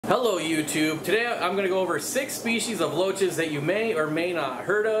Hello YouTube. Today I'm going to go over 6 species of loaches that you may or may not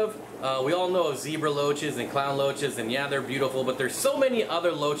heard of. We all know of zebra loaches and clown loaches, and yeah, they're beautiful, but there's so many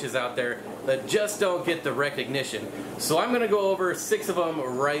other loaches out there that just don't get the recognition. So I'm going to go over 6 of them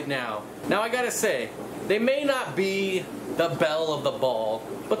right now. Now I gotta say, they may not be the belle of the ball,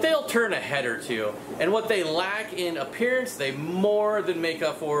 but they'll turn a head or two. And what they lack in appearance, they more than make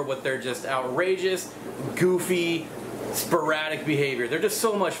up for with their just outrageous, goofy, sporadic behavior. They're just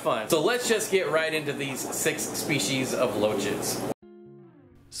so much fun. So let's just get right into these 6 species of loaches.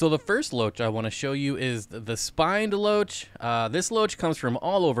 So the first loach I want to show you is the spined loach. This loach comes from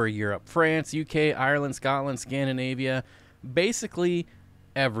all over Europe, France, UK, Ireland, Scotland, Scandinavia, basically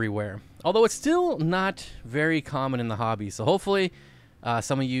everywhere. Although it's still not very common in the hobby, so hopefully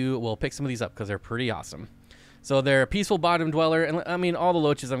some of you will pick some of these up because they're pretty awesome. So they're a peaceful bottom dweller, and I mean all the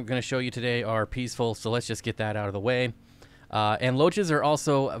loaches I'm going to show you today are peaceful, so let's just get that out of the way. And loaches are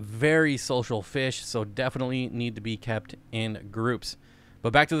also very social fish, so definitely need to be kept in groups.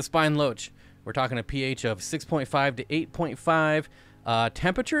 But back to the spine loach. We're talking a pH of 6.5 to 8.5.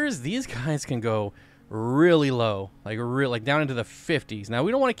 Temperatures, these guys can go really low, like down into the 50s. Now,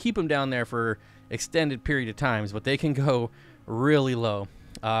 we don't want to keep them down there for extended period of times, but they can go really low.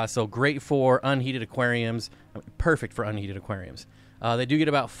 So great for unheated aquariums, perfect for unheated aquariums. They do get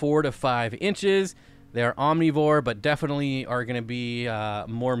about 4 to 5 inches. They're omnivore, but definitely are going to be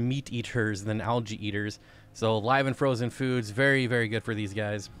more meat eaters than algae eaters. So live and frozen foods, very, very good for these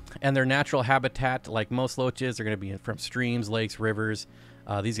guys. And their natural habitat, like most loaches, are going to be from streams, lakes, rivers.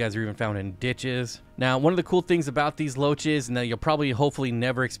 These guys are even found in ditches. Now, one of the cool things about these loaches, and you'll probably hopefully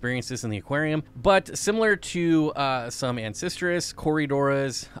never experience this in the aquarium, but similar to some Ancestris,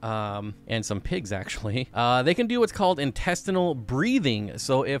 Corridoras, and some pigs actually, they can do what's called intestinal breathing.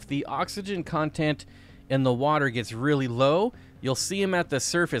 So if the oxygen content in the water gets really low, you'll see them at the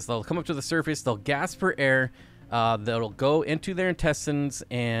surface. They'll come up to the surface, they'll gasp for air, that'll go into their intestines,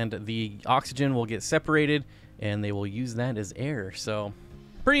 and the oxygen will get separated, and they will use that as air. So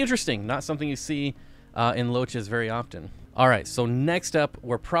pretty interesting, not something you see in loaches very often. All right, so next up,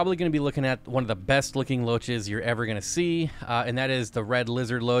 we're probably going to be looking at one of the best looking loaches you're ever going to see, and that is the red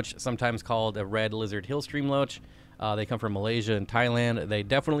lizard loach, sometimes called a red lizard hillstream loach. They come from Malaysia and Thailand. They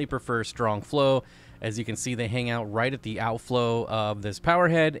definitely prefer strong flow. As you can see, they hang out right at the outflow of this power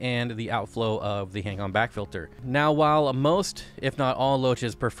head and the outflow of the hang-on back filter. Now, while most, if not all,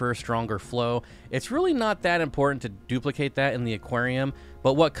 loaches prefer stronger flow, it's really not that important to duplicate that in the aquarium.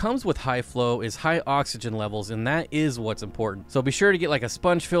 But what comes with high flow is high oxygen levels, and that is what's important. So be sure to get like a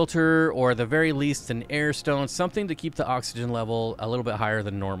sponge filter, or at the very least an air stone, something to keep the oxygen level a little bit higher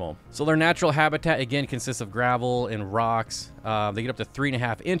than normal. So their natural habitat, again, consists of gravel and rocks. They get up to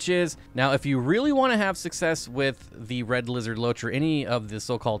 3.5 inches. Now, if you really want to have success with the red lizard loach or any of the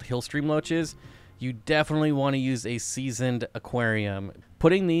so-called hillstream loaches, you definitely want to use a seasoned aquarium.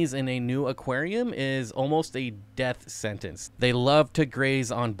 Putting these in a new aquarium is almost a death sentence. They love to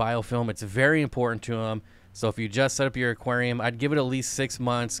graze on biofilm. It's very important to them. So if you just set up your aquarium, I'd give it at least 6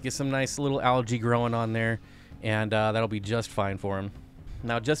 months, get some nice little algae growing on there, and that'll be just fine for them.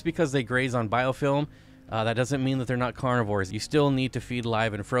 Now, just because they graze on biofilm, that doesn't mean that they're not carnivores. You still need to feed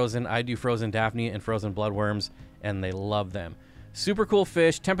live and frozen. I do frozen Daphne and frozen bloodworms, and they love them. Super cool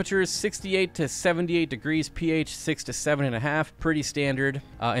fish. Temperatures 68 to 78 degrees, pH 6 to 7.5, pretty standard,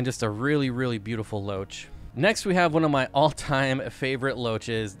 and just a really, really beautiful loach. Next, we have one of my all-time favorite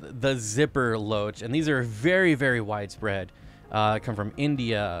loaches, the zipper loach, and these are very, very widespread. Come from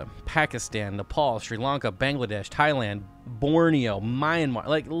India, Pakistan, Nepal, Sri Lanka, Bangladesh, Thailand, Borneo, Myanmar,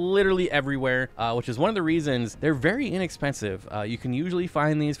 like literally everywhere, which is one of the reasons they're very inexpensive. You can usually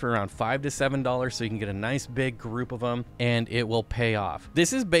find these for around $5 to $7, so you can get a nice big group of them, and it will pay off.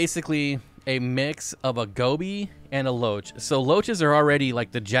 This is basically a mix of a goby and a loach. So loaches are already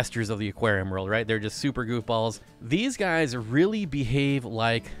like the jesters of the aquarium world, right? They're just super goofballs. These guys really behave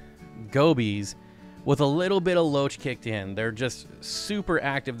like gobies with a little bit of loach kicked in. They're just super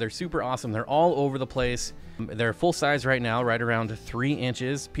active. They're super awesome. They're all over the place. They're full size right now, right around 3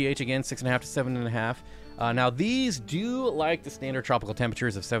 inches. pH again, 6.5 to 7.5. Now these do like the standard tropical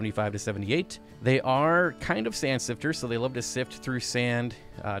temperatures of 75 to 78. They are kind of sand sifters, so they love to sift through sand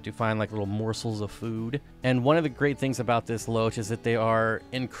to find like little morsels of food. And one of the great things about this loach is that they are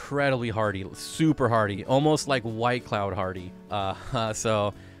incredibly hardy, super hardy, almost like white cloud hardy.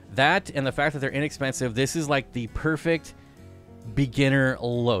 So that and the fact that they're inexpensive, this is like the perfect beginner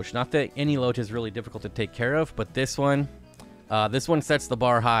loach. Not that any loach is really difficult to take care of, but this one sets the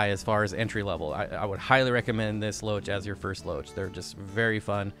bar high as far as entry level. I would highly recommend this loach as your first loach. They're just very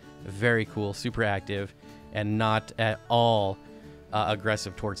fun, very cool, super active, and not at all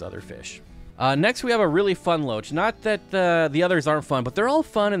aggressive towards other fish. Next, we have a really fun loach. Not that the others aren't fun, but they're all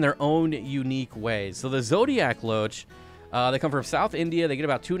fun in their own unique ways. So the Zodiac loach, they come from South India. They get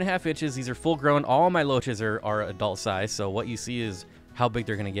about 2.5 inches. These are full grown. All my loaches are adult size, so what you see is how big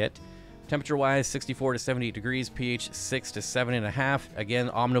they're going to get. Temperature-wise, 64 to 78 degrees, pH 6 to 7.5. Again,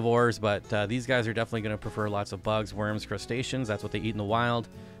 omnivores, but these guys are definitely going to prefer lots of bugs, worms, crustaceans. That's what they eat in the wild,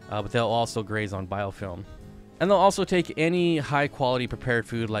 but they'll also graze on biofilm. And they'll also take any high-quality prepared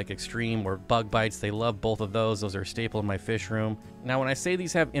food like extreme or bug bites. They love both of those. Those are a staple in my fish room. Now, when I say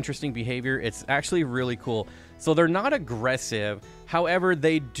these have interesting behavior, it's actually really cool. So they're not aggressive. However,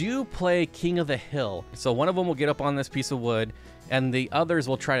 they do play king of the hill. So one of them will get up on this piece of wood, and the others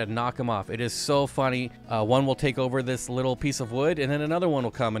will try to knock them off. It is so funny. One will take over this little piece of wood, and then another one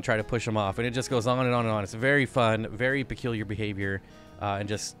will come and try to push them off. And it just goes on and on and on. It's very fun, very peculiar behavior, and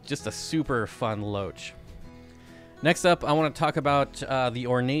just a super fun loach. Next up, I want to talk about the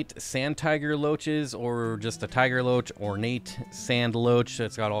ornate sand tiger loaches, or just the tiger loach, ornate sand loach.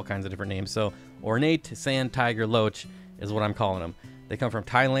 It's got all kinds of different names. So ornate sand tiger loach is what I'm calling them. They come from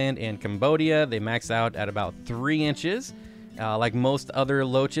Thailand and Cambodia. They max out at about 3 inches. Like most other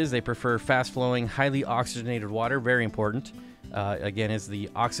loaches, they prefer fast-flowing, highly oxygenated water. Very important. Again, is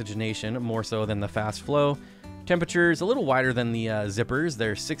the oxygenation more so than the fast flow. Temperature is a little wider than the zippers.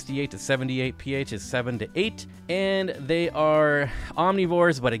 They're 68 to 78, pH is 7 to 8, and they are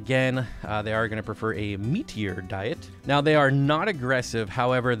omnivores, but again, they are going to prefer a meatier diet. Now, they are not aggressive,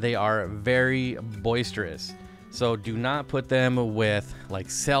 however, they are very boisterous. So do not put them with like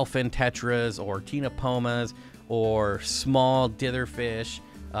sailfin tetras or tinopomas or small ditherfish,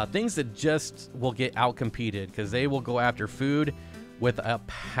 things that just will get outcompeted because they will go after food with a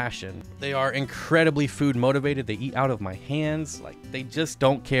passion. They are incredibly food motivated. They eat out of my hands. Like, they just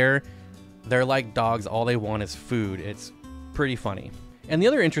don't care. They're like dogs. All they want is food. It's pretty funny. And the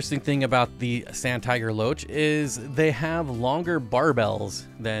other interesting thing about the sand tiger loach is they have longer barbels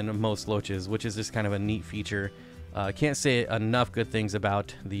than most loaches, which is just kind of a neat feature. Can't say enough good things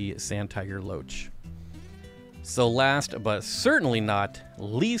about the sand tiger loach. So last but certainly not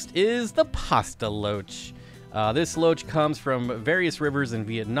least is the pasta loach. This loach comes from various rivers in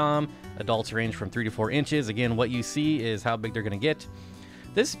Vietnam. Adults range from 3 to 4 inches. Again, what you see is how big they're going to get.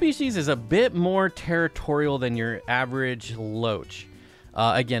 This species is a bit more territorial than your average loach.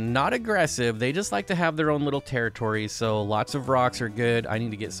 Again, not aggressive. They just like to have their own little territory, so lots of rocks are good. I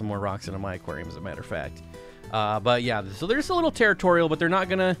need to get some more rocks into my aquarium, as a matter of fact. But yeah, so they're just a little territorial, but they're not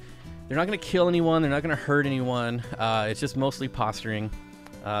gonna kill anyone. They're not gonna hurt anyone. It's just mostly posturing,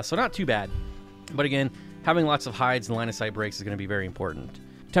 so not too bad. But again, having lots of hides and line of sight breaks is going to be very important.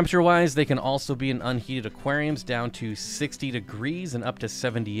 Temperature-wise, they can also be in unheated aquariums down to 60 degrees and up to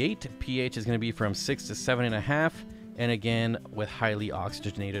 78. pH is going to be from 6 to 7.5, and again, with highly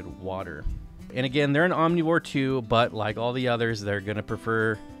oxygenated water. And again, they're an omnivore too, but like all the others, they're going to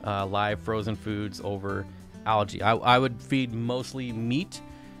prefer live frozen foods over algae. I would feed mostly meat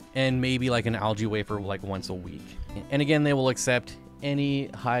and maybe like an algae wafer like once a week. And again, they will accept any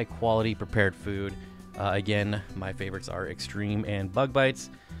high-quality prepared food. Again, my favorites are extreme and bug bites.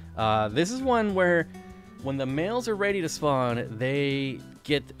 This is one where when the males are ready to spawn, they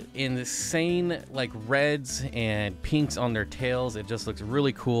get insane like reds and pinks on their tails. It just looks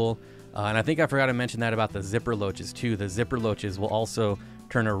really cool. And I think I forgot to mention that about the zipper loaches too. The zipper loaches will also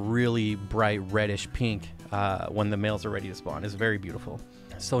turn a really bright reddish pink when the males are ready to spawn. It's very beautiful.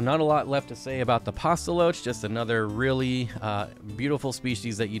 So not a lot left to say about the pasta loach, just another really beautiful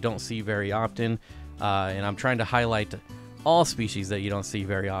species that you don't see very often. And I'm trying to highlight all species that you don't see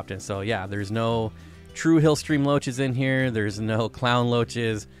very often. So yeah, there's no true hill stream loaches in here. There's no clown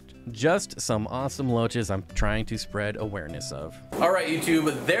loaches. Just some awesome loaches I'm trying to spread awareness of. All right,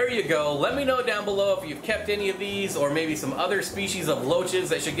 YouTube, there you go. Let me know down below if you've kept any of these or maybe some other species of loaches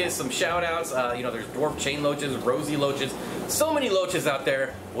that should get some shout outs. You know, there's dwarf chain loaches, rosy loaches, so many loaches out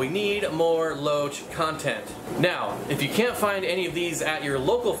there. We need more loach content. Now, if you can't find any of these at your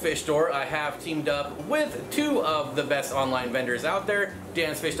local fish store, I have teamed up with 2 of the best online vendors out there,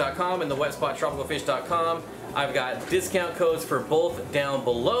 dansfish.com and the wetspot.tropicalfish.com. I've got discount codes for both down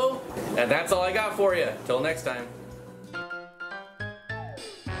below, and that's all I got for you. Till next time.